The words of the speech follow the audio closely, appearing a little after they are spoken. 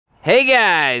Hey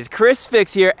guys,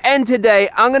 ChrisFix here, and today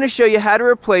I'm going to show you how to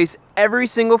replace every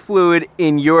single fluid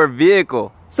in your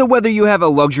vehicle. So whether you have a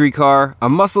luxury car, a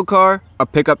muscle car, a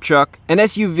pickup truck, an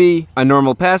SUV, a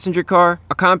normal passenger car,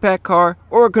 a compact car,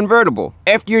 or a convertible,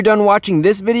 after you're done watching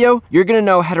this video, you're going to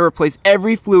know how to replace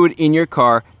every fluid in your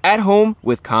car at home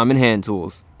with common hand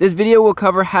tools. This video will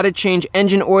cover how to change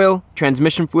engine oil,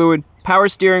 transmission fluid, power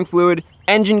steering fluid,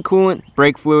 engine coolant,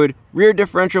 brake fluid, rear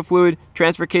differential fluid,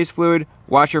 transfer case fluid,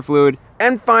 washer fluid,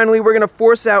 and finally we're going to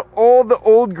force out all the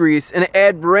old grease and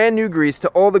add brand new grease to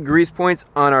all the grease points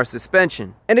on our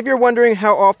suspension. And if you're wondering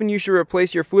how often you should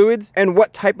replace your fluids and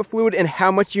what type of fluid and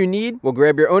how much you need, well,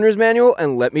 grab your owner's manual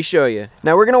and let me show you.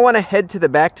 Now we're going to want to head to the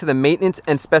back to the maintenance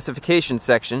and specifications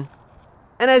section.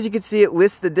 And as you can see, it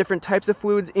lists the different types of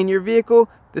fluids in your vehicle,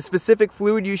 the specific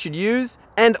fluid you should use,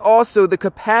 and also the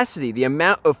capacity, the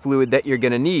amount of fluid that you're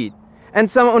going to need. And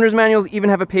some owner's manuals even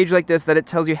have a page like this that it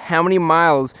tells you how many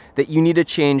miles that you need to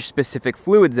change specific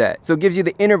fluids at. So it gives you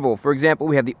the interval. For example,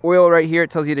 we have the oil right here. It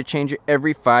tells you to change it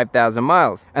every 5,000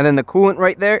 miles. And then the coolant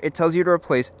right there, it tells you to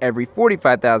replace every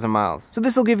 45,000 miles. So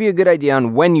this will give you a good idea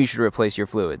on when you should replace your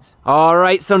fluids. All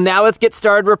right, so now let's get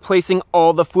started replacing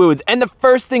all the fluids. And the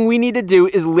first thing we need to do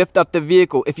is lift up the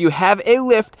vehicle. If you have a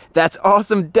lift, that's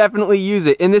awesome. Definitely use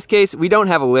it. In this case, we don't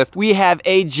have a lift. We have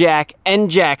a jack and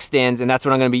jack stands, and that's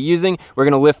what I'm going to be using. We're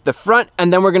going to lift the front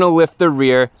and then we're going to lift the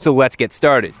rear. So let's get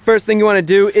started. First thing you want to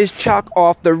do is chalk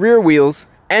off the rear wheels,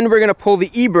 and we're going to pull the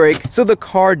e-brake so the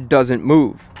car doesn't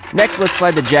move. Next, let's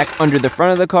slide the jack under the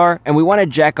front of the car, and we want to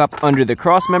jack up under the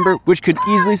cross member, which could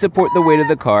easily support the weight of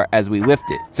the car as we lift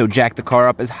it. So jack the car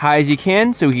up as high as you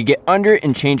can so you can get under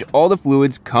and change all the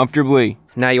fluids comfortably.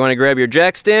 Now you want to grab your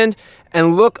jack stand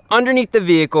and look underneath the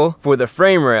vehicle for the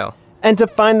frame rail. And to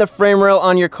find the frame rail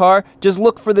on your car, just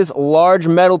look for this large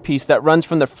metal piece that runs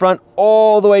from the front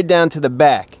all the way down to the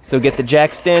back. So get the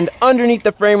jack stand underneath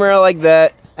the frame rail like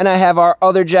that. And I have our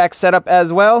other jack set up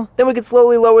as well. Then we can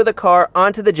slowly lower the car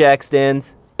onto the jack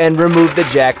stands and remove the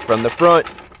jack from the front.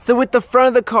 So with the front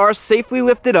of the car safely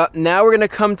lifted up, now we're gonna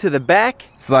come to the back,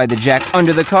 slide the jack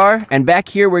under the car, and back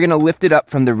here we're gonna lift it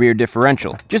up from the rear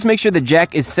differential. Just make sure the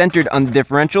jack is centered on the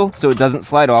differential so it doesn't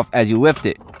slide off as you lift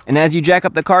it. And as you jack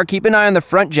up the car, keep an eye on the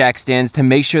front jack stands to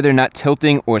make sure they're not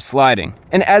tilting or sliding.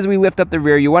 And as we lift up the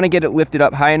rear, you wanna get it lifted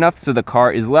up high enough so the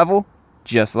car is level,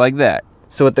 just like that.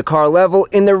 So with the car level,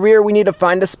 in the rear we need to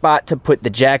find a spot to put the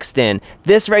jack stand.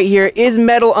 This right here is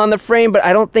metal on the frame, but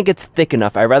I don't think it's thick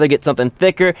enough. I'd rather get something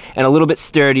thicker and a little bit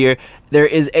sturdier. There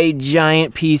is a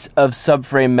giant piece of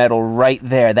subframe metal right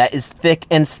there. That is thick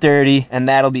and sturdy, and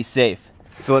that'll be safe.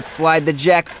 So let's slide the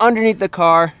jack underneath the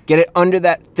car, get it under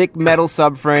that thick metal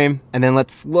subframe, and then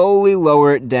let's slowly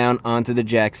lower it down onto the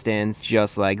jack stands,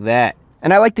 just like that.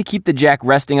 And I like to keep the jack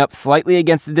resting up slightly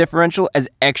against the differential as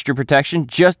extra protection,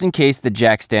 just in case the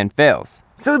jack stand fails.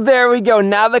 So there we go,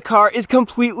 now the car is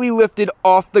completely lifted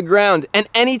off the ground. And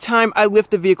anytime I lift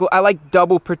the vehicle, I like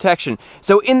double protection.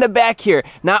 So in the back here,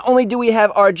 not only do we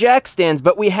have our jack stands,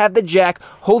 but we have the jack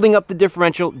holding up the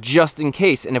differential just in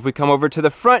case. And if we come over to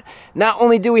the front, not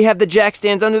only do we have the jack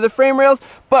stands under the frame rails,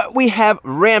 but we have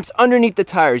ramps underneath the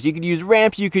tires. You could use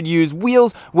ramps, you could use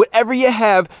wheels, whatever you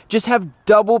have, just have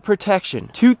double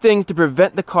protection. Two things to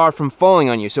prevent the car from falling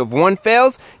on you. So if one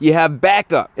fails, you have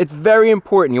backup. It's very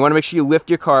important. You want to make sure you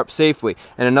lift your car up safely.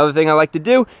 And another thing I like to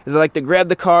do is I like to grab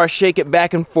the car, shake it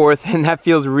back and forth, and that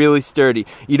feels really sturdy.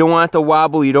 You don't want it to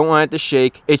wobble, you don't want it to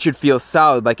shake. It should feel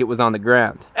solid like it was on the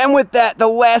ground. And with that, the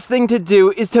last thing to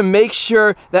do is to make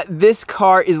sure that this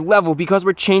car is level because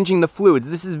we're changing the fluids.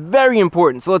 This is very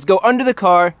important. So let's go under the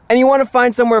car, and you want to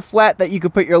find somewhere flat that you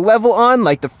could put your level on,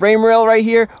 like the frame rail right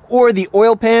here, or the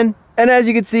oil pan. And as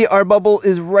you can see, our bubble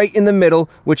is right in the middle,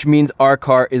 which means our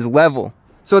car is level.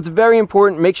 So it's very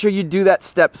important, make sure you do that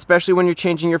step, especially when you're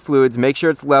changing your fluids. Make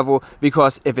sure it's level,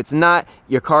 because if it's not,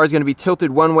 your car is going to be tilted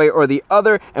one way or the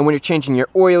other. And when you're changing your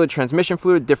oil, transmission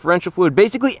fluid, differential fluid,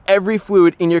 basically every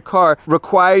fluid in your car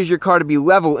requires your car to be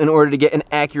level in order to get an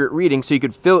accurate reading so you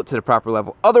could fill it to the proper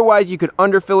level. Otherwise, you could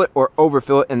underfill it or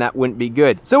overfill it, and that wouldn't be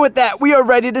good. So with that, we are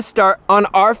ready to start on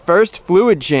our first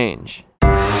fluid change.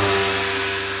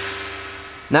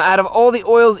 Now, out of all the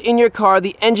oils in your car,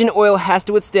 the engine oil has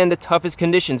to withstand the toughest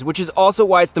conditions, which is also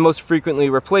why it's the most frequently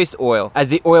replaced oil. As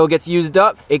the oil gets used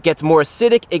up, it gets more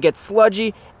acidic, it gets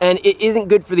sludgy, and it isn't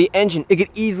good for the engine. It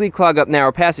could easily clog up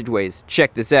narrow passageways.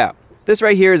 Check this out. This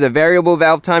right here is a variable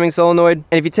valve timing solenoid,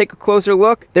 and if you take a closer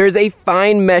look, there is a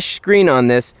fine mesh screen on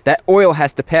this that oil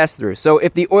has to pass through. So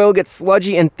if the oil gets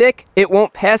sludgy and thick, it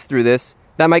won't pass through this.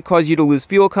 That might cause you to lose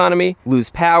fuel economy, lose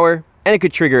power, and it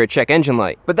could trigger a check engine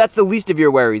light. But that's the least of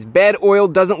your worries. Bad oil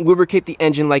doesn't lubricate the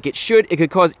engine like it should. It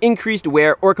could cause increased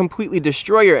wear or completely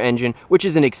destroy your engine, which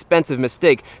is an expensive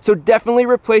mistake. So definitely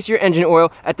replace your engine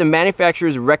oil at the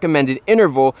manufacturer's recommended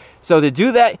interval. So to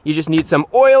do that, you just need some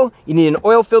oil. You need an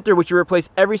oil filter, which you replace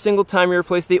every single time you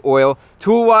replace the oil.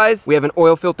 Tool-wise, we have an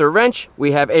oil filter wrench.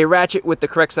 We have a ratchet with the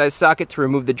correct size socket to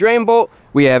remove the drain bolt.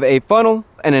 We have a funnel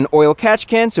and an oil catch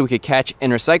can so we could catch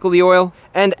and recycle the oil.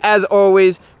 And as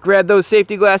always, grab those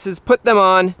safety glasses, put them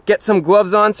on, get some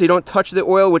gloves on so you don't touch the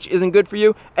oil, which isn't good for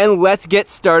you, and let's get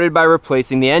started by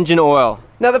replacing the engine oil.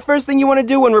 Now, the first thing you want to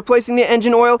do when replacing the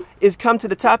engine oil is come to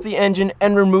the top of the engine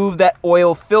and remove that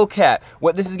oil fill cap.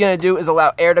 What this is going to do is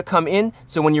allow air to come in,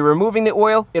 so when you're removing the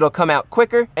oil, it'll come out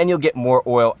quicker and you'll get more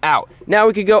oil out. Now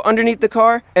we could go underneath the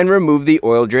car and remove the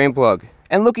oil drain plug.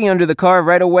 And looking under the car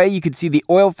right away, you can see the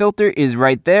oil filter is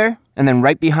right there. And then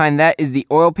right behind that is the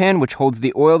oil pan, which holds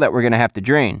the oil that we're gonna have to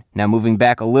drain. Now moving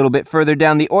back a little bit further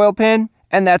down the oil pan,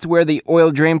 and that's where the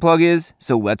oil drain plug is,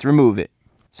 so let's remove it.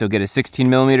 So get a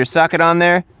 16mm socket on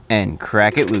there and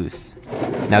crack it loose.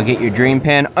 Now get your drain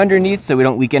pan underneath so we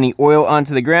don't leak any oil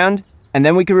onto the ground, and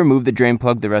then we can remove the drain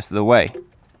plug the rest of the way.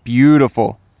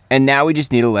 Beautiful. And now we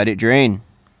just need to let it drain.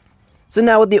 So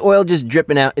now with the oil just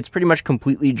dripping out, it's pretty much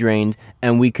completely drained,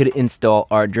 and we could install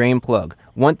our drain plug.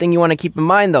 One thing you want to keep in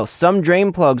mind though, some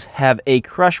drain plugs have a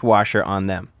crush washer on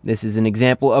them. This is an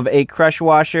example of a crush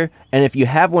washer, and if you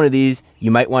have one of these,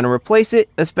 you might want to replace it,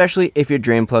 especially if your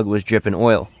drain plug was dripping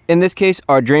oil. In this case,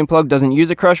 our drain plug doesn't use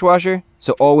a crush washer,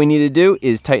 so all we need to do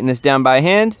is tighten this down by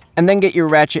hand, and then get your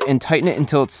ratchet and tighten it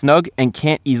until it's snug and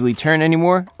can't easily turn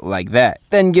anymore, like that.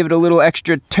 Then give it a little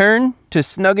extra turn to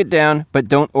snug it down, but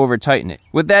don't over tighten it.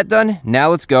 With that done, now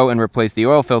let's go and replace the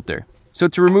oil filter. So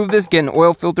to remove this, get an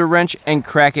oil filter wrench and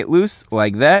crack it loose,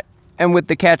 like that. And with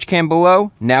the catch can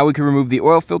below, now we can remove the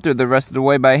oil filter the rest of the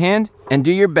way by hand. And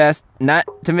do your best not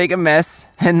to make a mess.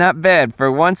 And not bad,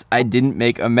 for once I didn't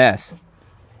make a mess.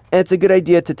 And it's a good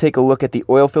idea to take a look at the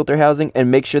oil filter housing and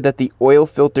make sure that the oil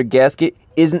filter gasket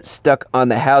isn't stuck on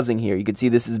the housing here. You can see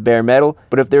this is bare metal,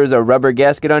 but if there was a rubber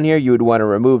gasket on here, you would want to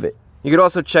remove it. You could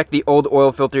also check the old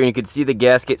oil filter and you could see the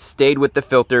gasket stayed with the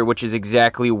filter, which is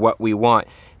exactly what we want.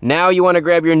 Now you want to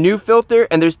grab your new filter,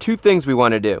 and there's two things we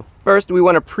want to do. First, we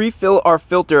want to pre-fill our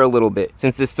filter a little bit.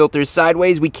 Since this filter is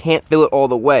sideways, we can't fill it all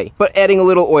the way, but adding a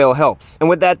little oil helps. And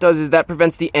what that does is that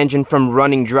prevents the engine from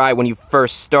running dry when you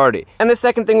first start it. And the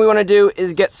second thing we want to do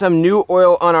is get some new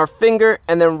oil on our finger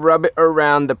and then rub it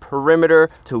around the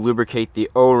perimeter to lubricate the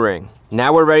O-ring.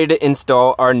 Now we're ready to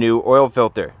install our new oil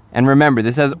filter. And remember,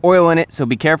 this has oil in it, so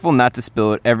be careful not to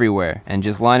spill it everywhere. And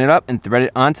just line it up and thread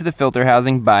it onto the filter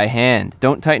housing by hand.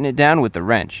 Don't tighten it down with the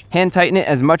wrench. Hand tighten it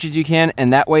as much as you can,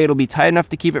 and that way it'll be tight enough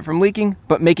to keep it from leaking,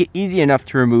 but make it easy enough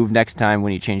to remove next time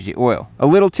when you change the oil. A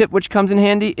little tip which comes in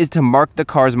handy is to mark the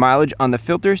car's mileage on the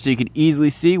filter so you can easily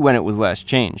see when it was last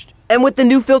changed. And with the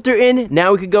new filter in,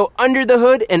 now we could go under the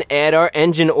hood and add our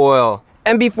engine oil.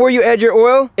 And before you add your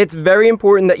oil, it's very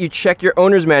important that you check your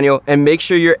owner's manual and make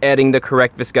sure you're adding the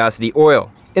correct viscosity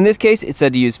oil. In this case, it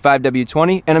said to use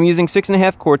 5W20, and I'm using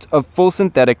 6.5 quarts of full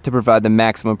synthetic to provide the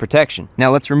maximum protection. Now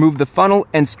let's remove the funnel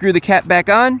and screw the cap back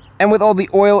on. And with all the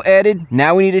oil added,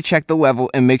 now we need to check the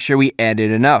level and make sure we added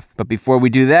enough. But before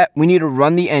we do that, we need to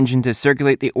run the engine to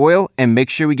circulate the oil and make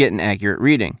sure we get an accurate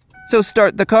reading. So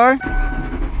start the car.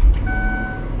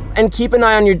 And keep an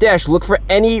eye on your dash. Look for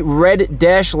any red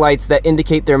dash lights that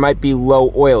indicate there might be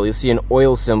low oil. You'll see an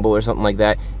oil symbol or something like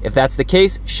that. If that's the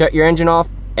case, shut your engine off,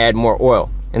 add more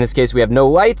oil. In this case, we have no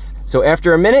lights, so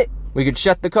after a minute, we could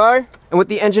shut the car. And with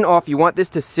the engine off, you want this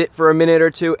to sit for a minute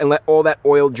or two and let all that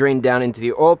oil drain down into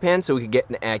the oil pan so we could get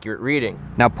an accurate reading.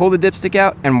 Now pull the dipstick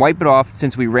out and wipe it off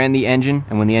since we ran the engine,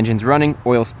 and when the engine's running,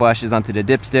 oil splashes onto the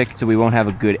dipstick so we won't have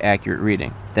a good accurate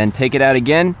reading. Then take it out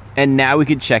again, and now we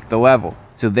could check the level.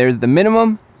 So there's the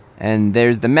minimum, and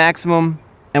there's the maximum,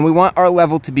 and we want our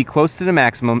level to be close to the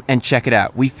maximum, and check it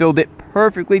out. We filled it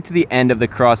perfectly to the end of the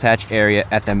crosshatch area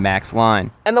at the max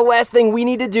line. And the last thing we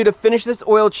need to do to finish this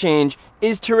oil change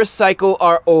is to recycle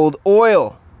our old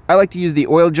oil. I like to use the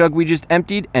oil jug we just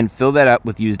emptied and fill that up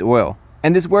with used oil.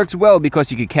 And this works well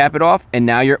because you can cap it off, and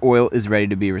now your oil is ready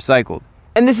to be recycled.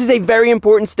 And this is a very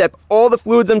important step. All the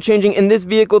fluids I'm changing in this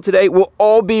vehicle today will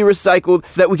all be recycled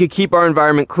so that we could keep our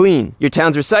environment clean. Your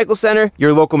town's recycle center,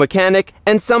 your local mechanic,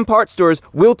 and some part stores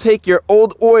will take your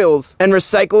old oils and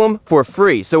recycle them for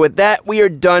free. So with that, we are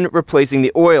done replacing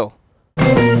the oil.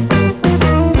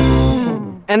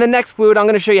 And the next fluid I'm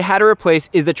going to show you how to replace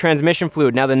is the transmission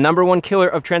fluid. Now, the #1 killer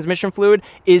of transmission fluid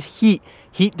is heat.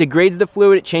 Heat degrades the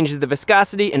fluid, it changes the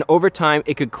viscosity, and over time,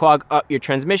 it could clog up your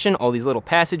transmission, all these little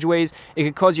passageways. It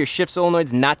could cause your shift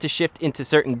solenoids not to shift into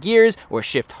certain gears or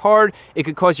shift hard. It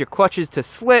could cause your clutches to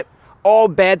slip. All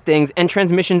bad things, and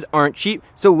transmissions aren't cheap,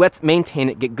 so let's maintain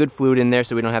it, get good fluid in there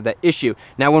so we don't have that issue.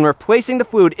 Now, when replacing the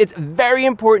fluid, it's very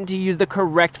important to use the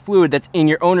correct fluid that's in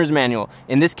your owner's manual.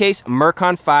 In this case,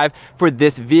 Mercon 5 for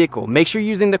this vehicle. Make sure you're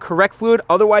using the correct fluid,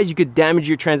 otherwise you could damage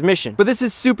your transmission. But this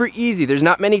is super easy. There's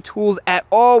not many tools at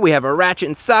all. We have a ratchet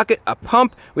and socket, a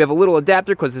pump, we have a little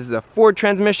adapter because this is a Ford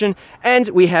transmission, and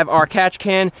we have our catch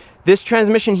can. This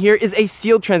transmission here is a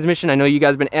sealed transmission. I know you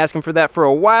guys have been asking for that for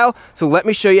a while, so let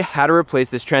me show you how to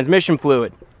replace this transmission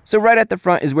fluid. So right at the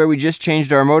front is where we just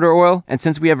changed our motor oil, and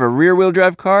since we have a rear-wheel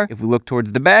drive car, if we look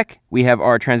towards the back, we have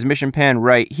our transmission pan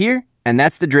right here, and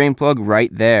that's the drain plug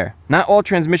right there. Not all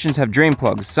transmissions have drain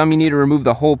plugs. Some you need to remove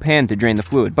the whole pan to drain the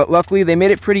fluid, but luckily they made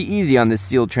it pretty easy on this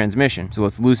sealed transmission. So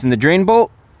let's loosen the drain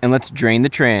bolt, and let's drain the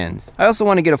trans. I also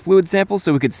want to get a fluid sample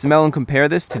so we could smell and compare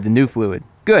this to the new fluid.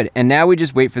 Good, and now we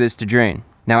just wait for this to drain.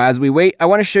 Now as we wait, I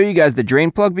want to show you guys the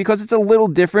drain plug because it's a little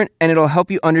different and it'll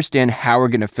help you understand how we're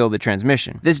going to fill the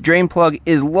transmission. This drain plug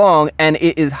is long and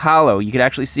it is hollow. You can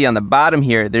actually see on the bottom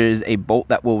here, there is a bolt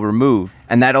that will remove,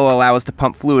 and that'll allow us to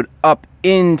pump fluid up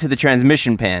into the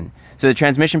transmission pan. So the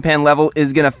transmission pan level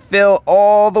is going to fill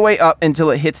all the way up until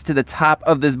it hits to the top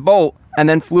of this bolt, and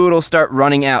then fluid will start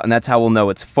running out, and that's how we'll know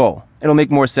it's full. It'll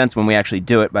make more sense when we actually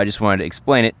do it, but I just wanted to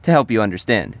explain it to help you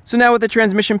understand. So now with the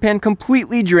transmission pan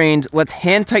completely drained, let's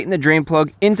hand tighten the drain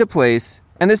plug into place,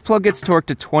 and this plug gets torqued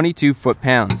to 22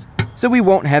 foot-pounds, so we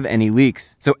won't have any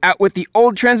leaks. So out with the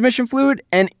old transmission fluid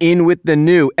and in with the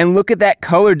new, and look at that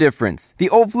color difference. The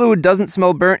old fluid doesn't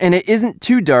smell burnt and it isn't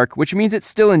too dark, which means it's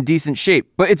still in decent shape,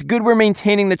 but it's good we're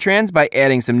maintaining the trans by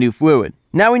adding some new fluid.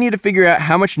 Now we need to figure out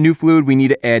how much new fluid we need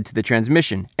to add to the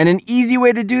transmission, and an easy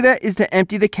way to do that is to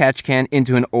empty the catch can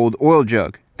into an old oil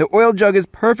jug. The oil jug is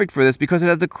perfect for this because it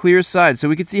has a clear side, so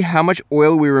we can see how much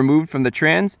oil we removed from the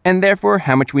trans, and therefore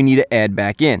how much we need to add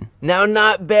back in. Now,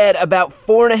 not bad, about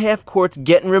 4.5 quarts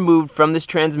getting removed from this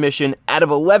transmission out of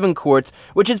 11 quarts,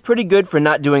 which is pretty good for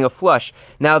not doing a flush.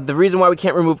 Now, the reason why we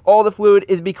can't remove all the fluid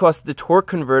is because the torque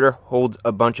converter holds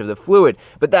a bunch of the fluid,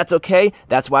 but that's okay.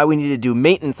 That's why we need to do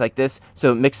maintenance like this,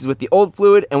 so it mixes with the old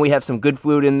fluid, and we have some good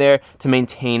fluid in there to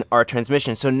maintain our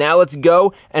transmission. So now let's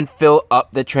go and fill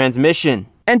up the transmission.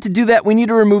 And to do that, we need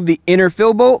to remove the inner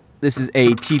fill bolt. This is a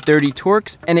T30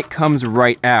 Torx, and it comes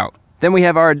right out. Then we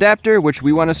have our adapter, which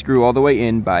we want to screw all the way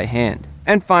in by hand.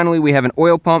 And finally, we have an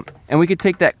oil pump, and we could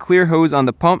take that clear hose on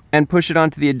the pump and push it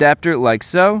onto the adapter like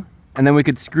so. And then we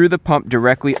could screw the pump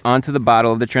directly onto the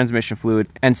bottle of the transmission fluid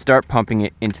and start pumping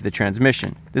it into the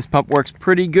transmission. This pump works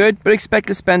pretty good, but expect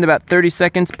to spend about 30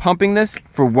 seconds pumping this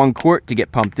for 1 quart to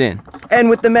get pumped in. And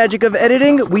with the magic of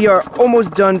editing, we are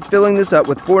almost done filling this up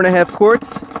with 4.5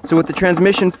 quarts. So with the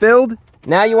transmission filled,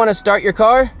 now you want to start your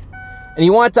car, and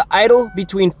you want it to idle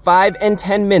between 5 and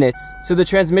 10 minutes so the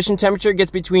transmission temperature gets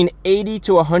between 80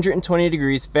 to 120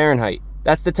 degrees Fahrenheit.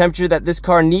 That's the temperature that this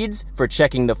car needs for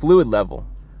checking the fluid level.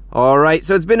 Alright,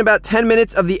 so it's been about 10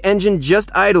 minutes of the engine just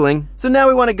idling. So now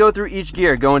we want to go through each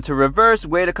gear. Go into reverse,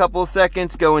 wait a couple of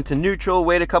seconds, go into neutral,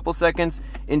 wait a couple seconds,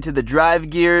 into the drive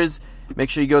gears. Make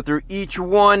sure you go through each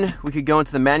one. We could go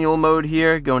into the manual mode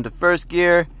here, go into first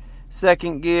gear,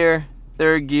 second gear,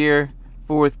 third gear,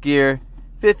 fourth gear,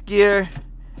 fifth gear,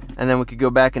 and then we could go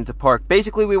back into park.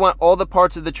 Basically, we want all the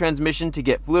parts of the transmission to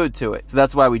get fluid to it. So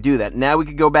that's why we do that. Now we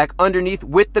could go back underneath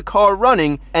with the car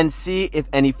running and see if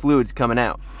any fluid's coming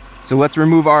out. So let's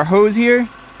remove our hose here,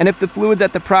 and if the fluid's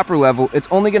at the proper level, it's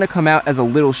only going to come out as a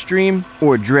little stream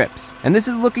or drips. And this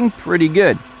is looking pretty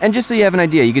good. And just so you have an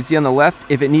idea, you can see on the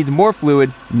left, if it needs more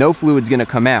fluid, no fluid's going to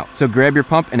come out. So grab your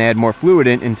pump and add more fluid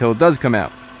in until it does come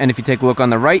out. And if you take a look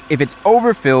on the right, if it's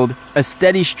overfilled, a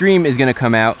steady stream is going to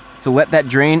come out. So let that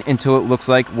drain until it looks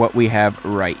like what we have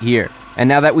right here. And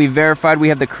now that we've verified we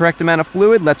have the correct amount of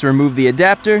fluid, let's remove the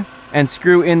adapter and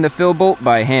screw in the fill bolt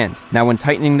by hand. Now when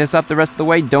tightening this up the rest of the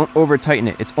way, don't over tighten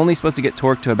it. It's only supposed to get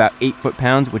torqued to about 8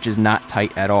 foot-pounds, which is not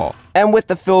tight at all. And with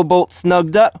the fill bolt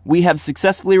snugged up, we have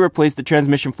successfully replaced the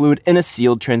transmission fluid in a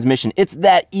sealed transmission. It's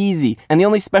that easy. And the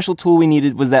only special tool we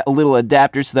needed was that little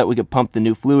adapter so that we could pump the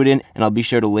new fluid in, and I'll be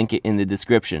sure to link it in the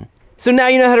description. So now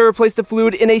you know how to replace the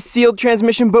fluid in a sealed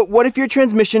transmission, but what if your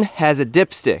transmission has a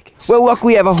dipstick? Well,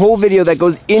 luckily I have a whole video that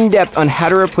goes in depth on how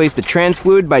to replace the trans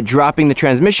fluid by dropping the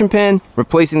transmission pan,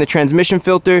 replacing the transmission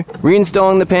filter,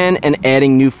 reinstalling the pan, and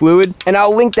adding new fluid. And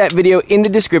I'll link that video in the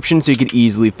description so you can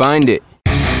easily find it.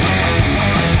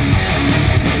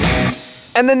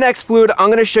 And the next fluid I'm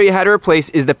going to show you how to replace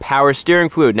is the power steering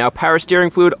fluid. Now, power steering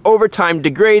fluid over time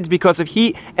degrades because of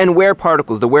heat and wear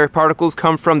particles. The wear particles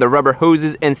come from the rubber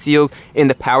hoses and seals in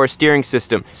the power steering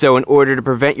system. So in order to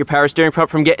prevent your power steering pump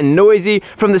from getting noisy,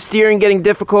 from the steering getting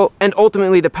difficult, and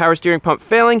ultimately the power steering pump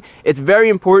failing, it's very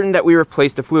important that we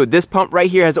replace the fluid. This pump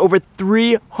right here has over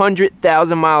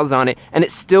 300,000 miles on it, and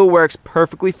it still works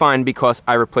perfectly fine because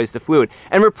I replaced the fluid.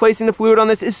 And replacing the fluid on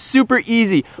this is super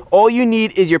easy. All you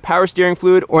need is your power steering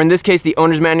fluid, or in this case the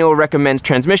owner's manual recommends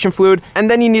transmission fluid, and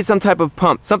then you need some type of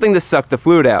pump, something to suck the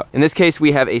fluid out. In this case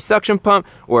we have a suction pump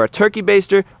or a turkey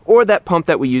baster or that pump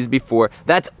that we used before.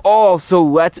 That's all, so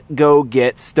let's go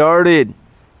get started.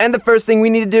 And the first thing we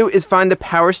need to do is find the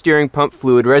power steering pump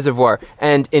fluid reservoir,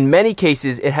 and in many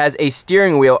cases it has a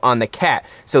steering wheel on the cap.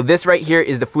 So this right here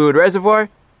is the fluid reservoir.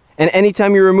 And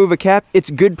anytime you remove a cap,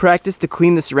 it's good practice to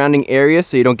clean the surrounding area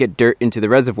so you don't get dirt into the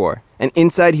reservoir. And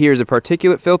inside here is a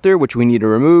particulate filter, which we need to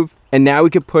remove. And now we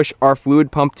could push our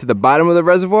fluid pump to the bottom of the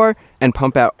reservoir and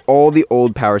pump out all the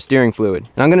old power steering fluid.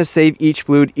 And I'm gonna save each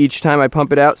fluid each time I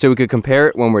pump it out so we could compare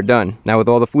it when we're done. Now with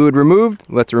all the fluid removed,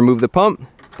 let's remove the pump.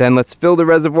 Then let's fill the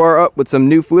reservoir up with some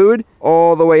new fluid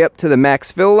all the way up to the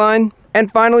max fill line.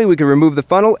 And finally, we can remove the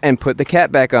funnel and put the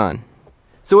cap back on.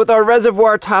 So with our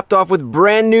reservoir topped off with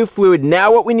brand new fluid,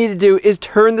 now what we need to do is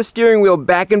turn the steering wheel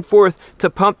back and forth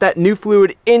to pump that new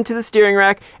fluid into the steering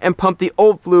rack and pump the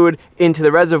old fluid into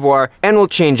the reservoir, and we'll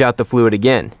change out the fluid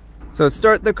again. So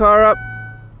start the car up,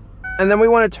 and then we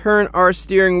want to turn our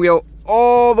steering wheel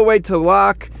all the way to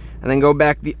lock, and then go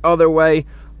back the other way,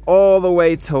 all the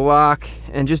way to lock,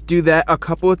 and just do that a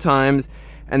couple of times.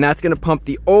 And that's going to pump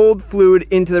the old fluid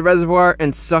into the reservoir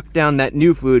and suck down that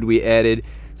new fluid we added,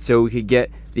 so we could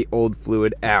get the old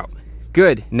fluid out.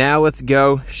 Good, now let's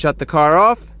go shut the car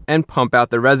off and pump out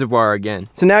the reservoir again.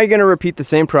 So now you're gonna repeat the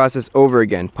same process over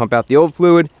again. Pump out the old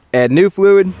fluid, add new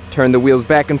fluid, turn the wheels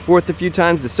back and forth a few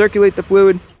times to circulate the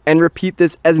fluid, and repeat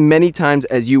this as many times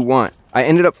as you want. I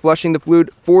ended up flushing the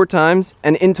fluid 4 times,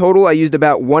 and in total I used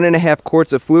about 1.5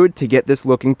 quarts of fluid to get this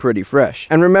looking pretty fresh.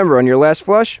 And remember, on your last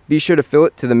flush, be sure to fill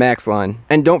it to the max line.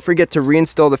 And don't forget to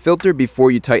reinstall the filter before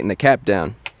you tighten the cap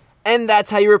down. And that's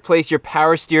how you replace your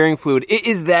power steering fluid. It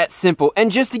is that simple.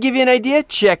 And just to give you an idea,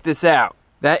 check this out.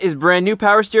 That is brand new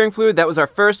power steering fluid. That was our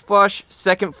first flush,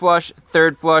 second flush,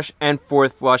 third flush, and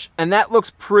fourth flush. And that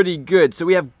looks pretty good. So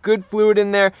we have good fluid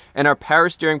in there, and our power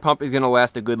steering pump is gonna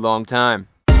last a good long time.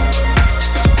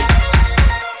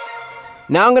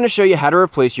 Now I'm going to show you how to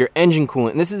replace your engine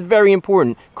coolant, and this is very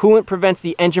important. Coolant prevents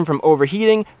the engine from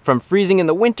overheating, from freezing in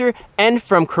the winter, and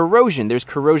from corrosion. There's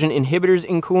corrosion inhibitors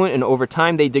in coolant, and over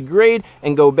time they degrade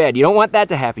and go bad. You don't want that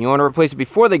to happen. You want to replace it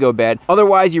before they go bad.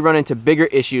 Otherwise, you run into bigger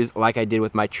issues like I did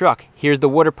with my truck. Here's the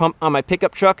water pump on my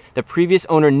pickup truck. The previous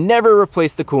owner never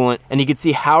replaced the coolant, and you can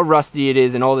see how rusty it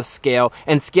is and all the scale,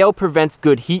 and scale prevents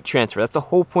good heat transfer. That's the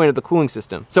whole point of the cooling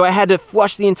system. So I had to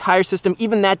flush the entire system.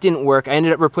 Even that didn't work. I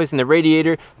ended up replacing the radiator,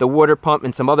 the water pump,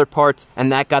 and some other parts,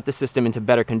 and that got the system into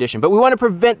better condition. But we want to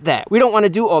prevent that. We don't want to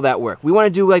do all that work. We want to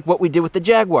do like what we did with the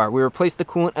Jaguar. We replaced the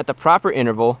coolant at the proper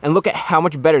interval, and look at how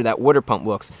much better that water pump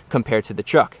looks compared to the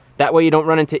truck. That way you don't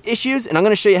run into issues, and I'm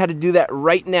going to show you how to do that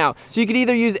right now. So you could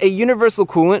either use a universal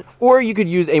coolant, or you could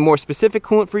use a more specific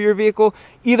coolant for your vehicle.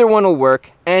 Either one will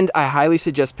work, and I highly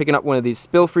suggest picking up one of these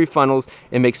spill-free funnels.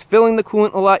 It makes filling the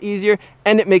coolant a lot easier,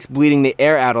 and it makes bleeding the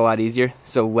air out a lot easier.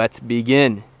 So let's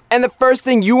begin. And the first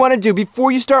thing you want to do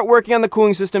before you start working on the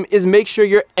cooling system is make sure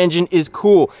your engine is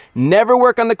cool. Never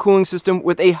work on the cooling system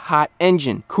with a hot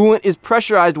engine. Coolant is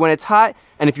pressurized when it's hot,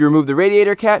 and if you remove the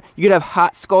radiator cap, you could have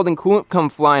hot scalding coolant come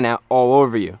flying out all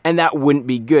over you, and that wouldn't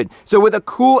be good. So with a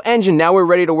cool engine, now we're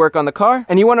ready to work on the car,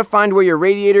 and you want to find where your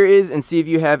radiator is and see if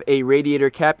you have a radiator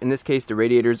cap. In this case, the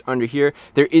radiator is under here.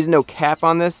 There is no cap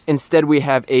on this. Instead, we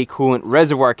have a coolant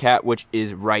reservoir cap, which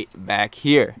is right back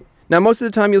here. Now, most of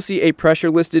the time you'll see a pressure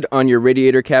listed on your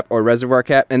radiator cap or reservoir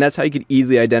cap, and that's how you could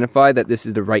easily identify that this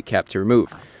is the right cap to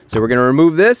remove. So we're gonna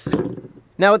remove this.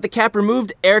 Now with the cap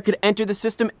removed, air could enter the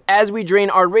system as we drain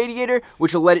our radiator,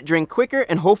 which will let it drain quicker,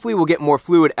 and hopefully we'll get more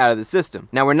fluid out of the system.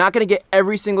 Now we're not gonna get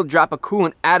every single drop of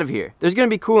coolant out of here. There's gonna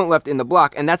be coolant left in the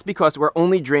block, and that's because we're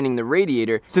only draining the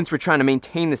radiator since we're trying to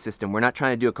maintain the system. We're not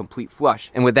trying to do a complete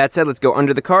flush. And with that said, let's go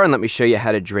under the car and let me show you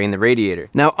how to drain the radiator.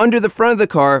 Now under the front of the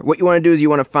car, what you wanna do is you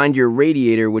wanna find your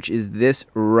radiator, which is this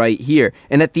right here.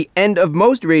 And at the end of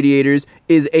most radiators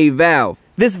is a valve.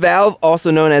 This valve, also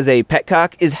known as a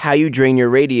petcock, is how you drain your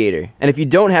radiator. And if you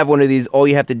don't have one of these, all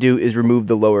you have to do is remove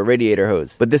the lower radiator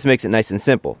hose. But this makes it nice and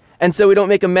simple. And so we don't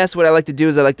make a mess, what I like to do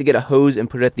is I like to get a hose and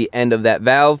put it at the end of that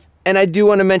valve. And I do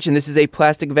want to mention this is a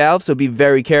plastic valve, so be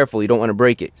very careful. You don't want to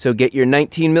break it. So get your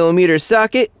 19mm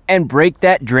socket and break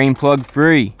that drain plug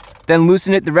free. Then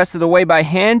loosen it the rest of the way by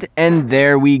hand, and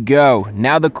there we go.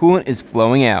 Now the coolant is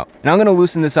flowing out. And I'm going to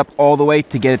loosen this up all the way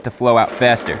to get it to flow out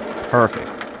faster.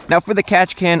 Perfect. Now for the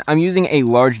catch can, I'm using a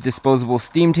large disposable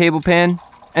steam table pan,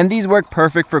 and these work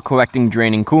perfect for collecting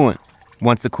draining coolant.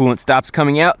 Once the coolant stops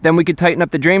coming out, then we could tighten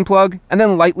up the drain plug and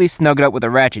then lightly snug it up with a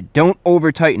ratchet. Don't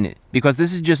over tighten it, because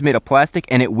this is just made of plastic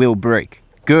and it will break.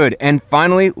 Good, and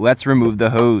finally, let's remove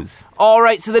the hose.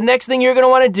 Alright, so the next thing you're going to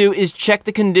want to do is check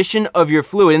the condition of your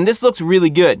fluid, and this looks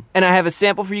really good. And I have a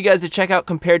sample for you guys to check out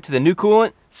compared to the new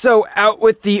coolant. So out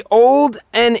with the old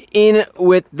and in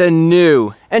with the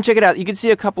new. And check it out, you can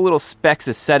see a couple little specks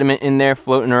of sediment in there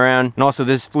floating around. And also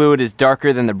this fluid is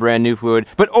darker than the brand new fluid.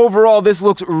 But overall, this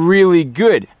looks really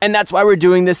good. And that's why we're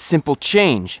doing this simple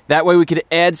change. That way we could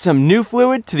add some new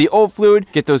fluid to the old fluid,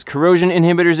 get those corrosion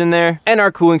inhibitors in there, and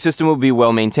our cooling system will be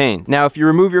well maintained. Now, if you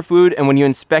remove your fluid and when you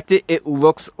inspect it, it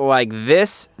looks like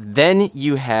this, then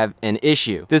you have an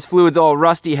issue. This fluid's all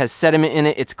rusty, has sediment in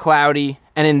it, it's cloudy.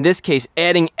 And in this case,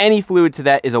 adding any fluid to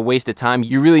that is a waste of time.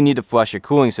 You really need to flush your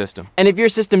cooling system. And if your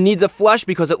system needs a flush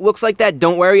because it looks like that,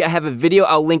 don't worry. I have a video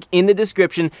I'll link in the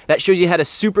description that shows you how to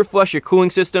super flush your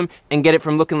cooling system and get it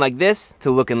from looking like this to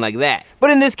looking like that. But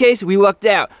in this case, we lucked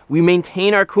out. We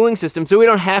maintain our cooling system so we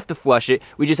don't have to flush it.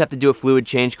 We just have to do a fluid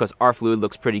change because our fluid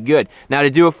looks pretty good. Now to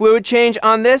do a fluid change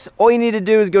on this, all you need to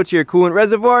do is go to your coolant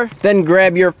reservoir, then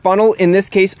grab your funnel. In this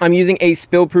case, I'm using a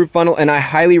spill-proof funnel, and I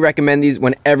highly recommend these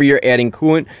whenever you're adding coolant.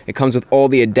 It comes with all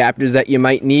the adapters that you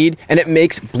might need, and it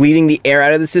makes bleeding the air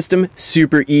out of the system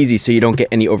super easy so you don't get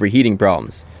any overheating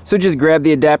problems. So just grab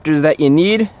the adapters that you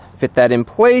need, fit that in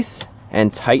place,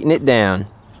 and tighten it down.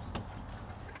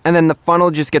 And then the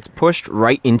funnel just gets pushed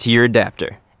right into your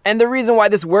adapter. And the reason why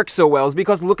this works so well is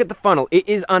because look at the funnel. It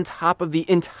is on top of the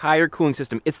entire cooling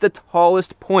system. It's the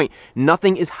tallest point.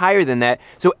 Nothing is higher than that.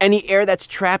 So any air that's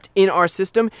trapped in our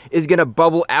system is gonna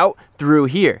bubble out through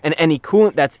here. And any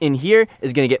coolant that's in here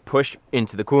is gonna get pushed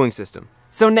into the cooling system.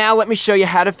 So now let me show you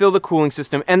how to fill the cooling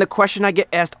system. And the question I get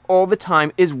asked all the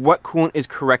time is what coolant is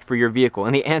correct for your vehicle?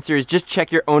 And the answer is just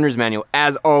check your owner's manual,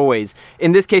 as always.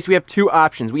 In this case, we have two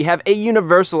options. We have a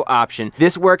universal option.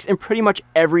 This works in pretty much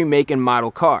every make and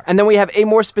model car. And then we have a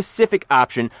more specific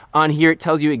option. On here, it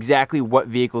tells you exactly what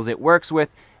vehicles it works with.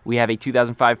 We have a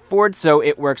 2005 Ford, so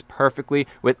it works perfectly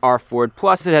with our Ford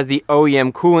Plus. It has the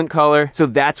OEM coolant color, so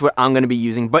that's what I'm gonna be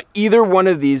using, but either one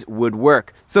of these would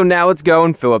work. So now let's go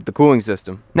and fill up the cooling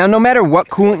system. Now, no matter what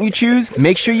coolant you choose,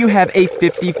 make sure you have a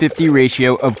 50-50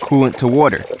 ratio of coolant to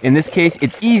water. In this case,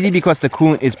 it's easy because the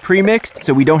coolant is pre-mixed,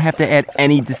 so we don't have to add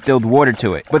any distilled water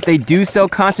to it. But they do sell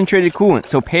concentrated coolant,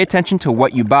 so pay attention to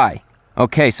what you buy.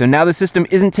 Okay, so now the system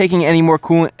isn't taking any more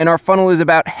coolant and our funnel is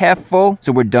about half full,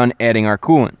 so we're done adding our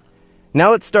coolant.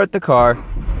 Now let's start the car,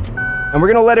 and we're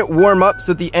gonna let it warm up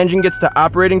so that the engine gets to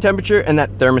operating temperature and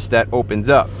that thermostat opens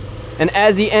up. And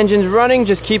as the engine's running,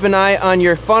 just keep an eye on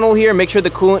your funnel here. Make sure the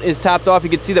coolant is topped off. You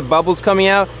can see the bubbles coming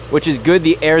out, which is good.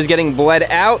 The air is getting bled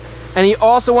out. And you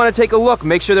also wanna take a look,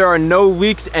 make sure there are no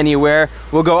leaks anywhere.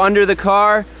 We'll go under the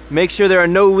car, make sure there are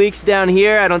no leaks down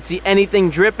here. I don't see anything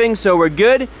dripping, so we're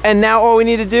good. And now all we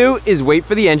need to do is wait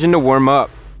for the engine to warm up.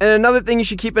 And another thing you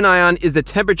should keep an eye on is the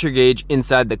temperature gauge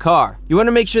inside the car. You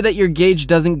wanna make sure that your gauge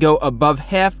doesn't go above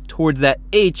half towards that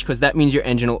H, because that means your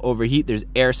engine will overheat. There's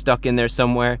air stuck in there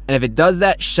somewhere. And if it does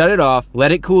that, shut it off,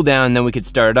 let it cool down, and then we could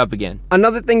start it up again.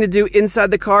 Another thing to do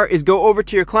inside the car is go over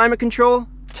to your climate control,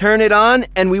 turn it on,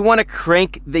 and we want to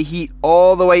crank the heat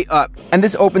all the way up. And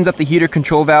this opens up the heater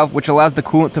control valve, which allows the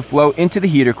coolant to flow into the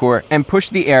heater core and push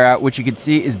the air out, which you can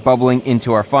see is bubbling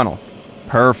into our funnel.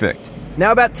 Perfect.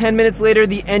 Now about 10 minutes later,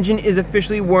 the engine is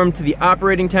officially warmed to the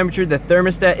operating temperature, the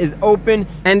thermostat is open,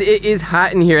 and it is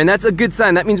hot in here, and that's a good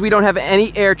sign. That means we don't have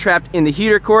any air trapped in the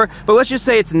heater core, but let's just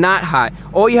say it's not hot.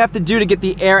 All you have to do to get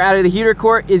the air out of the heater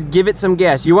core is give it some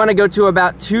gas. You wanna go to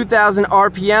about 2,000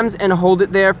 RPMs and hold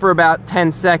it there for about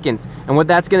 10 seconds. And what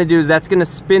that's gonna do is that's gonna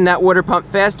spin that water pump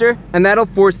faster, and that'll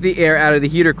force the air out of the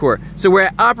heater core. So we're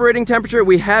at operating temperature,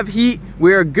 we have heat,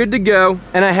 we're good to go,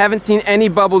 and I haven't seen any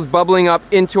bubbles bubbling up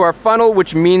into our funnel,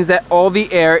 which means that all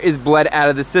the air is bled out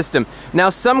of the system. Now,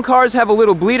 some cars have a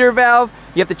little bleeder valve.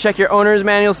 You have to check your owner's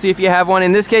manual, see if you have one.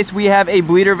 In this case, we have a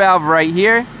bleeder valve right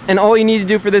here. And all you need to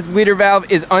do for this bleeder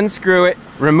valve is unscrew it,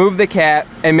 remove the cap,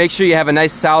 and make sure you have a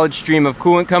nice solid stream of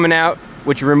coolant coming out,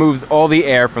 which removes all the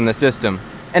air from the system.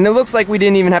 And it looks like we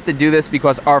didn't even have to do this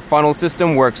because our funnel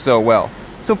system works so well.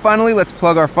 So finally, let's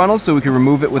plug our funnel so we can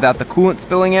remove it without the coolant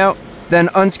spilling out. Then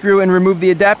unscrew and remove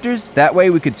the adapters. That way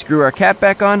we could screw our cap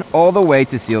back on all the way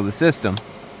to seal the system.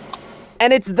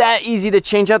 And it's that easy to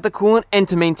change out the coolant and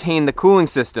to maintain the cooling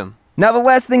system. Now the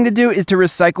last thing to do is to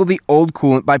recycle the old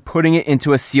coolant by putting it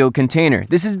into a sealed container.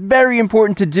 This is very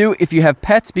important to do if you have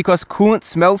pets because coolant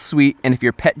smells sweet, and if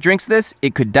your pet drinks this,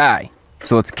 it could die.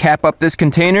 So let's cap up this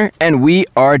container and we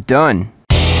are done.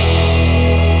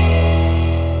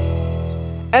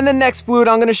 And the next fluid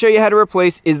I'm going to show you how to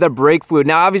replace is the brake fluid.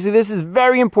 Now obviously this is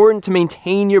very important to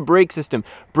maintain your brake system.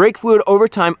 Brake fluid over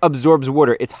time absorbs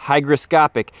water. It's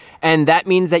hygroscopic, and that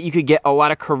means that you could get a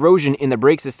lot of corrosion in the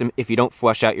brake system if you don't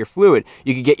flush out your fluid.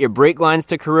 You could get your brake lines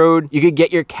to corrode. You could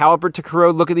get your caliper to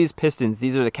corrode. Look at these pistons.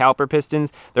 These are the caliper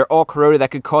pistons. They're all corroded.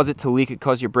 That could cause it to leak. It could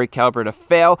cause your brake caliper to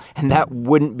fail, and that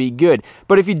wouldn't be good.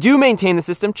 But if you do maintain the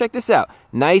system, check this out.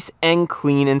 Nice and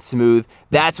clean and smooth.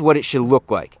 That's what it should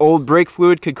look like. Old brake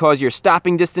fluid could cause your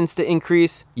stopping distance to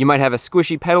increase. You might have a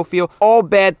squishy pedal feel. All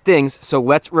bad things, so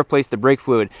let's replace the brake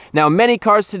fluid. Now many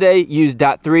cars today use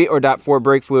 .3 or .4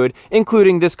 brake fluid,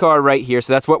 including this car right here,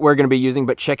 so that's what we're going to be using,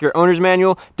 but check your owner's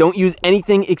manual. Don't use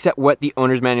anything except what the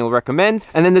owner's manual recommends.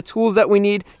 And then the tools that we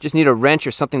need, just need a wrench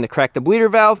or something to crack the bleeder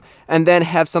valve, and then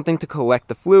have something to collect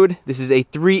the fluid. This is a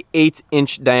 3/8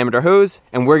 inch diameter hose,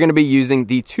 and we're going to be using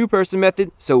the two-person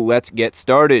method, so let's get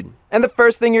started. And the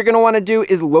first thing you're going to want to do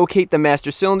is locate the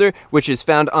master cylinder, which is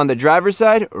found on the driver's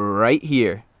side right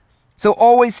here. So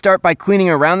always start by cleaning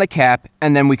around the cap,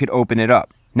 and then we could open it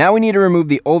up. Now we need to remove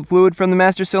the old fluid from the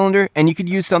master cylinder, and you could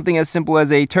use something as simple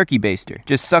as a turkey baster.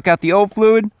 Just suck out the old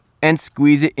fluid and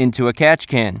squeeze it into a catch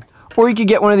can. Or you could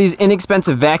get one of these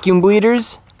inexpensive vacuum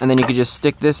bleeders, and then you could just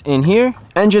stick this in here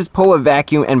and just pull a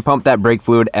vacuum and pump that brake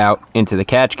fluid out into the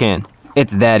catch can.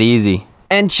 It's that easy.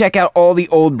 And check out all the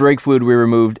old brake fluid we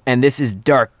removed, and this is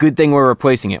dark. Good thing we're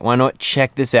replacing it. Why not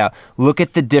check this out? Look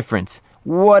at the difference.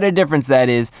 What a difference that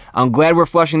is. I'm glad we're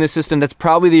flushing this system. That's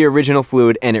probably the original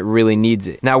fluid, and it really needs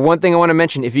it. Now, one thing I want to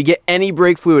mention, if you get any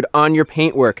brake fluid on your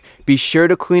paintwork, be sure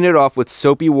to clean it off with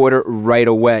soapy water right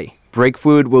away. Brake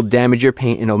fluid will damage your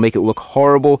paint and it'll make it look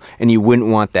horrible, and you wouldn't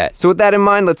want that. So with that in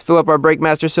mind, let's fill up our brake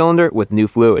master cylinder with new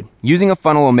fluid. Using a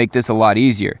funnel will make this a lot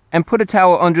easier, and put a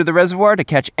towel under the reservoir to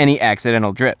catch any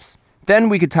accidental drips. Then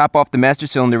we could top off the master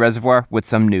cylinder reservoir with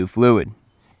some new fluid.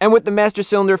 And with the master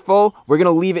cylinder full, we're going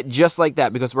to leave it just like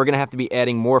that because we're going to have to be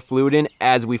adding more fluid in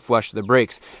as we flush the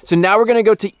brakes. So now we're going to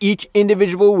go to each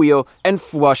individual wheel and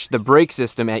flush the brake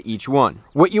system at each one.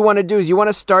 What you want to do is you want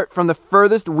to start from the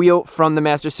furthest wheel from the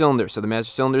master cylinder. So the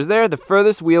master cylinder is there. The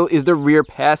furthest wheel is the rear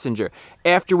passenger.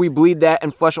 After we bleed that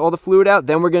and flush all the fluid out,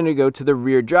 then we're going to go to the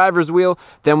rear driver's wheel.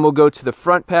 Then we'll go to the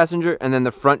front passenger and then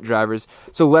the front driver's.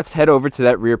 So let's head over to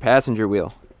that rear passenger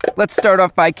wheel. Let's start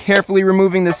off by carefully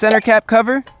removing the center cap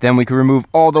cover. Then we can remove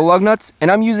all the lug nuts,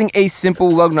 and I'm using a simple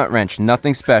lug nut wrench,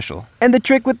 nothing special. And the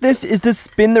trick with this is to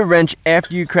spin the wrench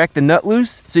after you crack the nut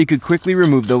loose, so you could quickly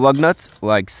remove the lug nuts,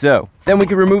 like so. Then we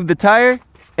can remove the tire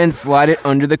and slide it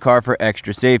under the car for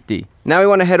extra safety. Now we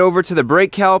want to head over to the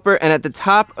brake caliper, and at the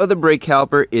top of the brake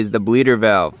caliper is the bleeder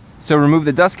valve. So remove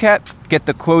the dust cap, get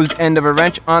the closed end of a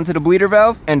wrench onto the bleeder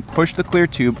valve, and push the clear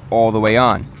tube all the way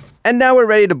on. And now we're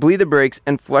ready to bleed the brakes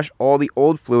and flush all the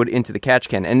old fluid into the catch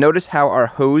can. And notice how our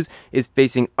hose is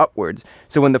facing upwards.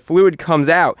 So when the fluid comes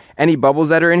out, any bubbles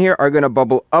that are in here are going to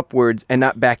bubble upwards and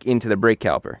not back into the brake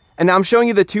caliper. And now I'm showing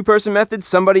you the two-person method.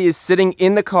 Somebody is sitting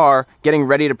in the car getting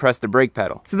ready to press the brake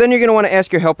pedal. So then you're going to want to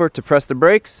ask your helper to press the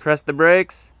brakes. Press the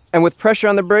brakes. And with pressure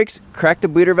on the brakes, crack the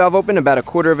bleeder valve open about a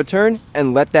quarter of a turn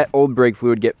and let that old brake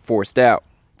fluid get forced out.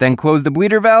 Then close the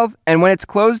bleeder valve, and when it's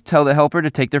closed, tell the helper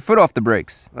to take their foot off the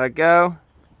brakes. Let go.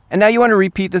 And now you want to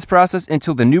repeat this process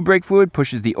until the new brake fluid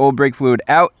pushes the old brake fluid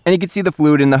out, and you can see the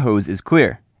fluid in the hose is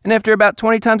clear. And after about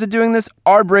 20 times of doing this,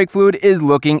 our brake fluid is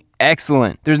looking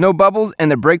excellent. There's no bubbles, and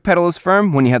the brake pedal is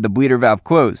firm when you have the bleeder valve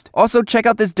closed. Also, check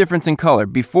out this difference in color,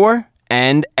 before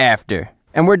and after.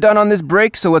 And we're done on this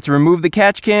brake, so let's remove the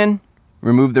catch can,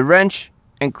 remove the wrench,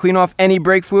 and clean off any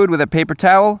brake fluid with a paper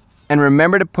towel. And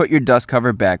remember to put your dust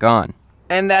cover back on.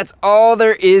 And that's all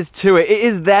there is to it. It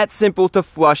is that simple to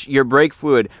flush your brake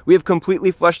fluid. We have completely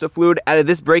flushed the fluid out of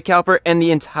this brake caliper and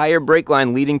the entire brake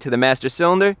line leading to the master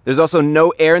cylinder. There's also no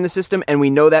air in the system, and we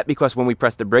know that because when we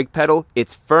press the brake pedal,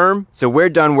 it's firm. So we're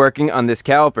done working on this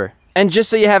caliper. And just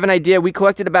so you have an idea, we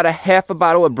collected about a half a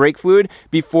bottle of brake fluid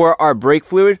before our brake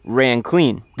fluid ran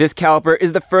clean. This caliper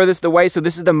is the furthest away, so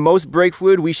this is the most brake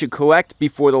fluid we should collect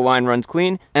before the line runs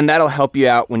clean, and that'll help you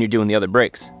out when you're doing the other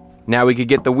brakes. Now we could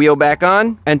get the wheel back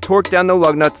on and torque down the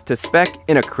lug nuts to spec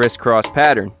in a crisscross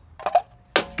pattern.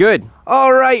 Good.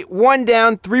 All right, one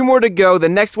down, 3 more to go. The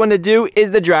next one to do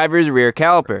is the driver's rear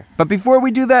caliper. But before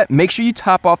we do that, make sure you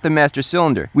top off the master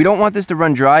cylinder. We don't want this to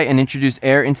run dry and introduce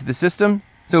air into the system.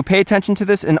 So pay attention to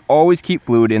this and always keep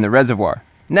fluid in the reservoir.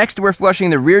 Next, we're flushing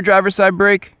the rear driver's side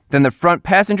brake, then the front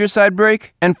passenger side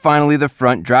brake, and finally the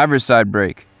front driver's side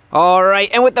brake. Alright,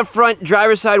 and with the front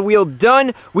driver's side wheel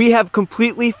done, we have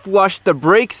completely flushed the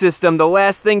brake system. The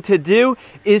last thing to do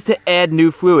is to add new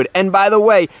fluid. And by the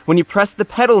way, when you press the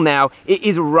pedal now, it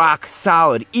is rock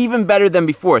solid, even better than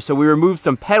before. So we removed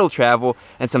some pedal travel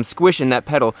and some squish in that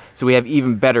pedal, so we have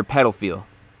even better pedal feel.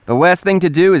 The last thing to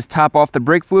do is top off the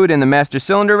brake fluid in the master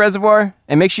cylinder reservoir,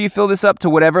 and make sure you fill this up to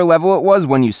whatever level it was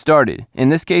when you started. In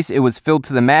this case, it was filled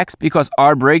to the max because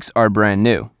our brakes are brand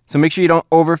new. So make sure you don't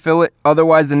overfill it,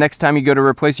 otherwise the next time you go to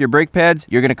replace your brake pads,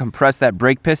 you're going to compress that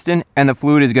brake piston and the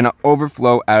fluid is going to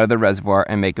overflow out of the reservoir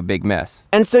and make a big mess.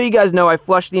 And so you guys know I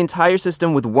flushed the entire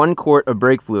system with 1 quart of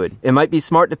brake fluid. It might be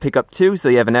smart to pick up 2 so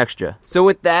you have an extra. So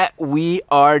with that, we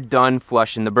are done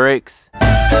flushing the brakes.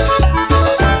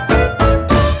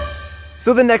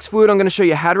 So the next fluid I'm going to show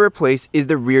you how to replace is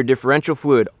the rear differential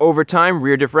fluid. Over time,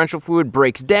 rear differential fluid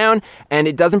breaks down and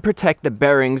it doesn't protect the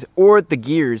bearings or the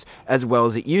gears as well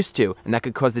as it used to. And that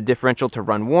could cause the differential to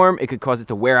run warm. It could cause it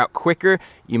to wear out quicker.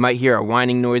 You might hear a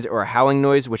whining noise or a howling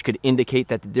noise, which could indicate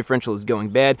that the differential is going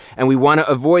bad. And we want to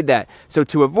avoid that. So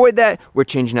to avoid that, we're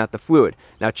changing out the fluid.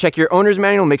 Now check your owner's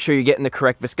manual. Make sure you're getting the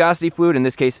correct viscosity fluid, in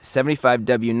this case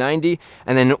 75W90.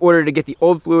 And then in order to get the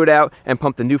old fluid out and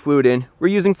pump the new fluid in, we're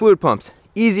using fluid pumps.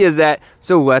 Easy as that,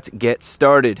 so let's get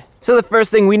started. So the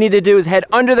first thing we need to do is head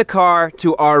under the car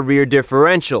to our rear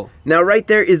differential. Now right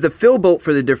there is the fill bolt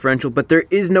for the differential, but there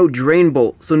is no drain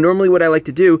bolt. So normally what I like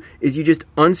to do is you just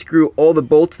unscrew all the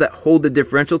bolts that hold the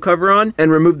differential cover on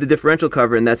and remove the differential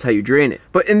cover, and that's how you drain it.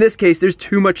 But in this case, there's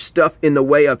too much stuff in the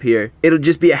way up here. It'll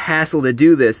just be a hassle to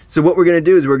do this. So what we're gonna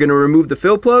do is we're gonna remove the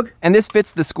fill plug, and this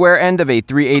fits the square end of a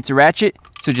 3/8 ratchet.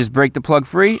 So just break the plug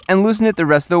free and loosen it the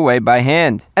rest of the way by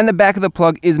hand. And the back of the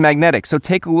plug is magnetic, so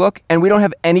take a look, and we don't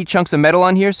have any chunks of metal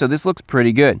on here, so this looks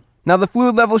pretty good. Now the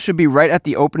fluid level should be right at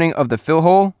the opening of the fill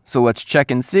hole, so let's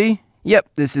check and see. Yep,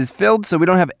 this is filled, so we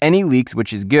don't have any leaks,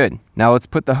 which is good. Now let's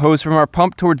put the hose from our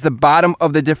pump towards the bottom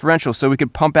of the differential so we can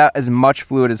pump out as much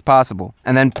fluid as possible,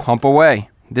 and then pump away.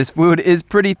 This fluid is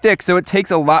pretty thick, so it takes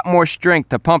a lot more strength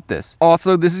to pump this.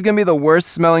 Also, this is going to be the worst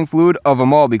smelling fluid of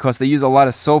them all because they use a lot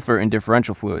of sulfur in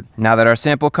differential fluid. Now that our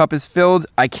sample cup is filled,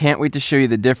 I can't wait to show you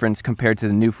the difference compared to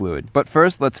the new fluid. But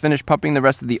first, let's finish pumping the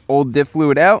rest of the old diff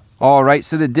fluid out. Alright,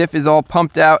 so the diff is all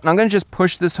pumped out, and I'm going to just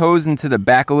push this hose into the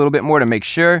back a little bit more to make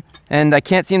sure. And I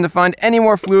can't seem to find any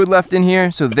more fluid left in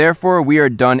here, so therefore we are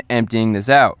done emptying this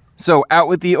out. So out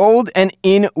with the old and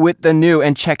in with the new,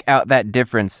 and check out that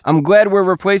difference. I'm glad we're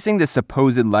replacing the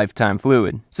supposed lifetime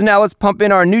fluid. So now let's pump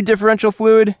in our new differential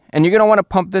fluid, and you're going to want to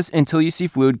pump this until you see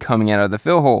fluid coming out of the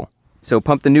fill hole. So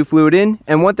pump the new fluid in,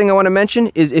 and one thing I want to mention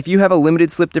is if you have a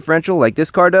limited slip differential like this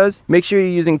car does, make sure you're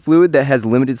using fluid that has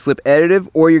limited slip additive,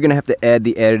 or you're going to have to add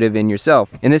the additive in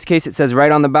yourself. In this case, it says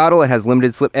right on the bottle it has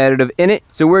limited slip additive in it,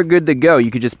 so we're good to go.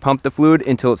 You could just pump the fluid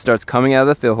until it starts coming out of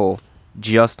the fill hole,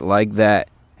 just like that.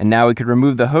 And now we could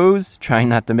remove the hose, trying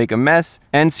not to make a mess,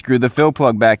 and screw the fill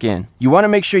plug back in. You want to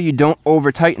make sure you don't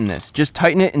over tighten this, just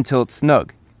tighten it until it's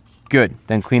snug. Good,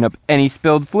 then clean up any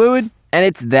spilled fluid, and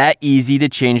it's that easy to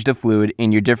change the fluid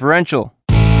in your differential.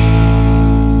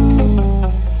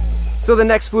 So the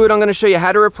next fluid I'm going to show you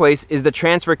how to replace is the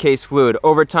transfer case fluid.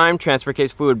 Over time, transfer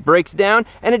case fluid breaks down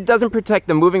and it doesn't protect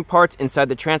the moving parts inside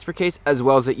the transfer case as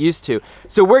well as it used to.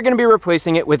 So we're going to be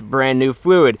replacing it with brand new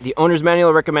fluid. The owner's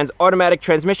manual recommends automatic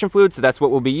transmission fluid, so that's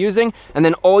what we'll be using. And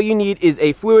then all you need is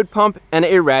a fluid pump and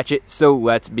a ratchet, so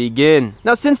let's begin.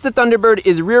 Now since the Thunderbird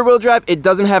is rear wheel drive, it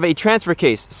doesn't have a transfer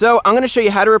case. So I'm going to show you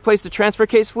how to replace the transfer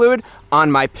case fluid on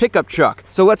my pickup truck.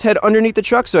 So let's head underneath the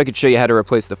truck so I can show you how to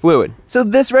replace the fluid. So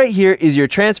this right here is your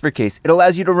transfer case. It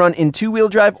allows you to run in 2-wheel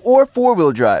drive or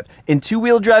 4-wheel drive. In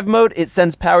 2-wheel drive mode, it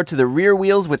sends power to the rear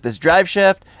wheels with this drive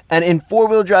shaft, and in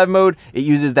 4-wheel drive mode, it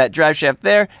uses that drive shaft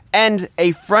there and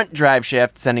a front drive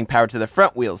shaft sending power to the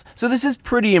front wheels. So this is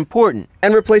pretty important.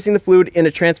 And replacing the fluid in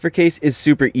a transfer case is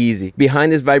super easy.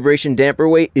 Behind this vibration damper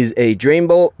weight is a drain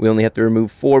bolt. We only have to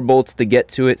remove 4 bolts to get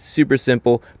to it. Super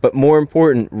simple, but more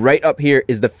important, right up here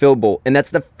is the fill bolt, and that's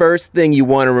the first thing you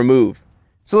want to remove.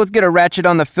 So let's get a ratchet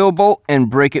on the fill bolt and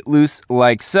break it loose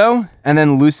like so, and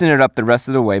then loosen it up the rest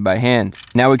of the way by hand.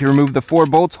 Now we can remove the 4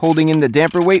 bolts holding in the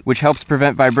damper weight, which helps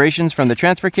prevent vibrations from the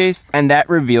transfer case, and that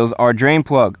reveals our drain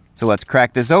plug. So let's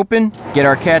crack this open, get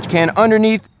our catch can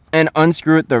underneath, and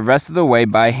unscrew it the rest of the way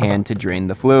by hand to drain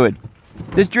the fluid.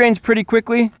 This drains pretty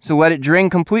quickly, so let it drain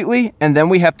completely, and then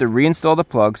we have to reinstall the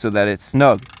plug so that it's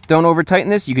snug. Don't over tighten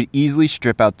this, you could easily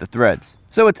strip out the threads.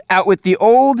 So it's out with the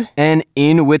old and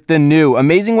in with the new.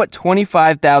 Amazing what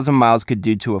 25,000 miles could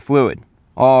do to a fluid.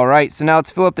 Alright, so now let's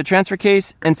fill up the transfer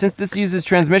case, and since this uses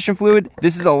transmission fluid,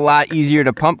 this is a lot easier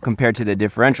to pump compared to the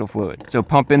differential fluid. So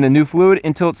pump in the new fluid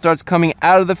until it starts coming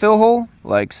out of the fill hole,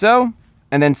 like so,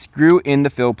 and then screw in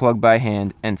the fill plug by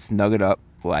hand and snug it up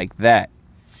like that.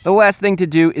 The last thing to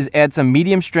do is add some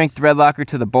medium strength thread locker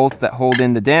to the bolts that hold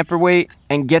in the damper weight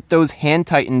and get those hand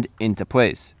tightened into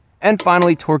place. And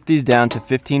finally torque these down to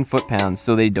 15 foot-pounds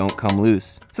so they don't come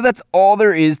loose. So that's all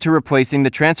there is to replacing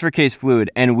the transfer case fluid,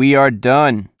 and we are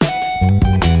done.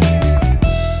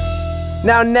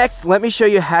 Now next, let me show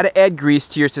you how to add grease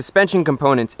to your suspension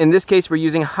components. In this case, we're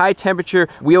using high temperature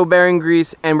wheel bearing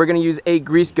grease, and we're gonna use a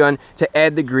grease gun to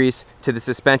add the grease to the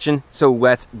suspension. So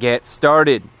let's get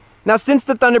started. Now, since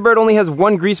the Thunderbird only has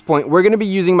one grease point, we're gonna be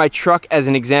using my truck as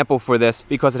an example for this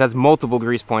because it has multiple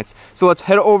grease points. So let's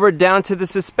head over down to the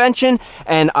suspension,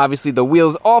 and obviously the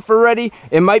wheel's off already.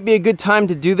 It might be a good time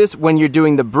to do this when you're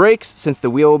doing the brakes since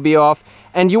the wheel will be off.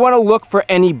 And you wanna look for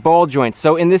any ball joints.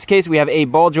 So in this case, we have a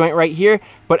ball joint right here,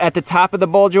 but at the top of the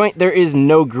ball joint, there is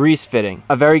no grease fitting.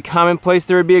 A very common place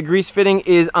there would be a grease fitting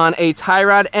is on a tie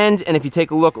rod end, and if you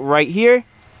take a look right here,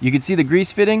 you can see the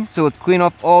grease fitting, so let's clean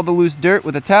off all the loose dirt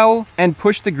with a towel and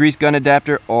push the grease gun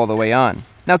adapter all the way on.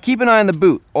 Now keep an eye on the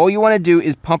boot. All you want to do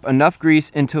is pump enough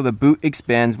grease until the boot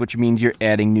expands, which means you're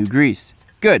adding new grease.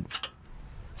 Good.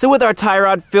 So with our tie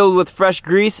rod filled with fresh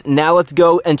grease, now let's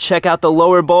go and check out the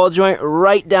lower ball joint.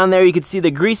 Right down there you can see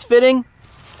the grease fitting.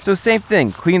 So same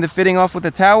thing, clean the fitting off with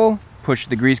a towel, push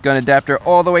the grease gun adapter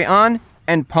all the way on,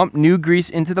 and pump new grease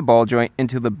into the ball joint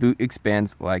until the boot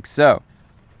expands like so.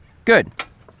 Good.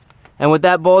 And with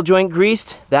that ball joint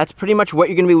greased, that's pretty much what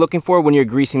you're gonna be looking for when you're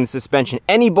greasing the suspension.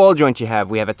 Any ball joint you have.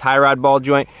 We have a tie rod ball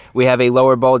joint, we have a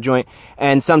lower ball joint,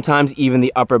 and sometimes even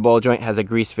the upper ball joint has a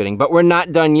grease fitting. But we're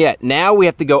not done yet. Now we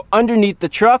have to go underneath the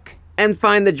truck and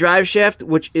find the drive shaft,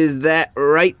 which is that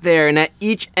right there. And at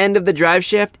each end of the drive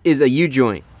shaft is a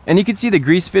U-joint. And you can see the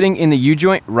grease fitting in the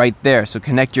U-joint right there. So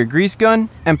connect your grease gun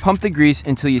and pump the grease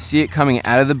until you see it coming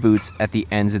out of the boots at the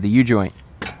ends of the U-joint.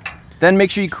 Then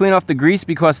make sure you clean off the grease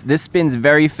because this spins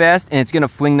very fast and it's gonna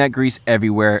fling that grease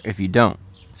everywhere if you don't.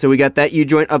 So we got that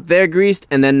U-joint up there greased,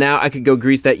 and then now I could go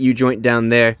grease that U-joint down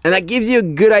there. And that gives you a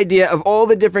good idea of all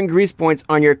the different grease points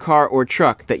on your car or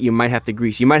truck that you might have to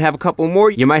grease. You might have a couple more,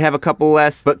 you might have a couple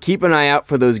less, but keep an eye out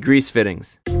for those grease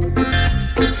fittings.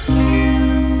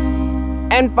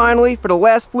 And finally, for the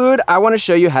last fluid, I want to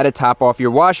show you how to top off your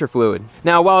washer fluid.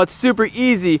 Now, while it's super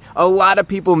easy, a lot of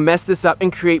people mess this up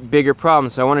and create bigger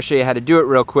problems, so I want to show you how to do it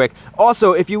real quick.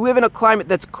 Also, if you live in a climate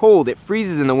that's cold, it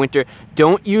freezes in the winter,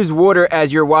 don't use water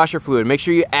as your washer fluid. Make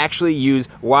sure you actually use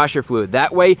washer fluid.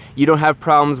 That way, you don't have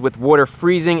problems with water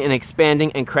freezing and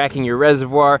expanding and cracking your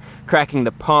reservoir, cracking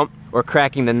the pump, or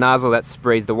cracking the nozzle that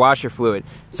sprays the washer fluid.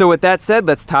 So with that said,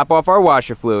 let's top off our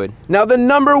washer fluid. Now the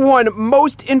number one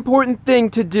most important thing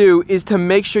to do is to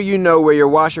make sure you know where your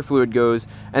washer fluid goes,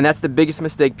 and that's the biggest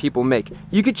mistake people make.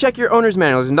 You could check your owner's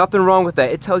manual, there's nothing wrong with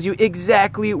that. It tells you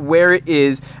exactly where it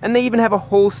is, and they even have a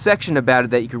whole section about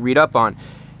it that you can read up on.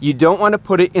 You don't want to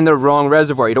put it in the wrong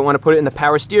reservoir. You don't want to put it in the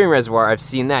power steering reservoir. I've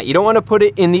seen that. You don't want to put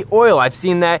it in the oil. I've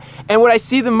seen that. And what I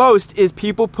see the most is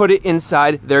people put it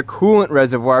inside their coolant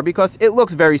reservoir because it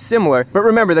looks very similar. But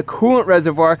remember, the coolant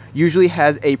reservoir usually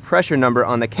has a pressure number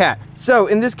on the cap. So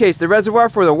in this case, the reservoir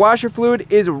for the washer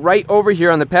fluid is right over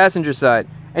here on the passenger side.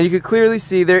 And you can clearly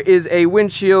see there is a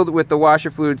windshield with the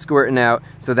washer fluid squirting out.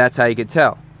 So that's how you could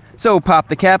tell. So pop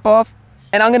the cap off.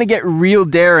 And I'm gonna get real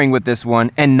daring with this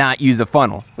one and not use a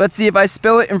funnel. Let's see if I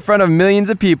spill it in front of millions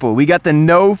of people. We got the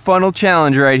no funnel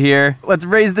challenge right here. Let's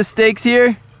raise the stakes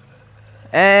here.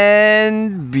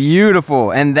 And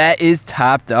beautiful, and that is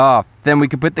topped off. Then we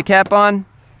can put the cap on.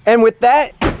 And with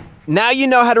that, now you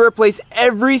know how to replace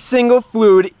every single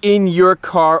fluid in your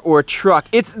car or truck.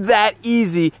 It's that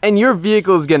easy, and your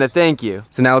vehicle is gonna thank you.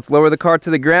 So now let's lower the car to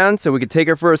the ground so we can take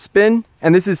her for a spin.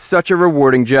 And this is such a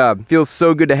rewarding job. Feels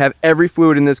so good to have every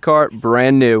fluid in this car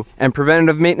brand new. And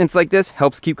preventative maintenance like this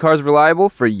helps keep cars reliable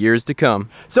for years to come.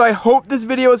 So I hope this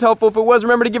video was helpful. If it was,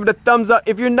 remember to give it a thumbs up.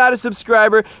 If you're not a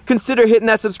subscriber, consider hitting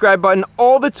that subscribe button.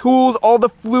 All the tools, all the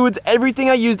fluids, everything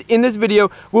I used in this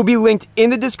video will be linked in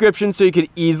the description so you can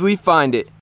easily find it.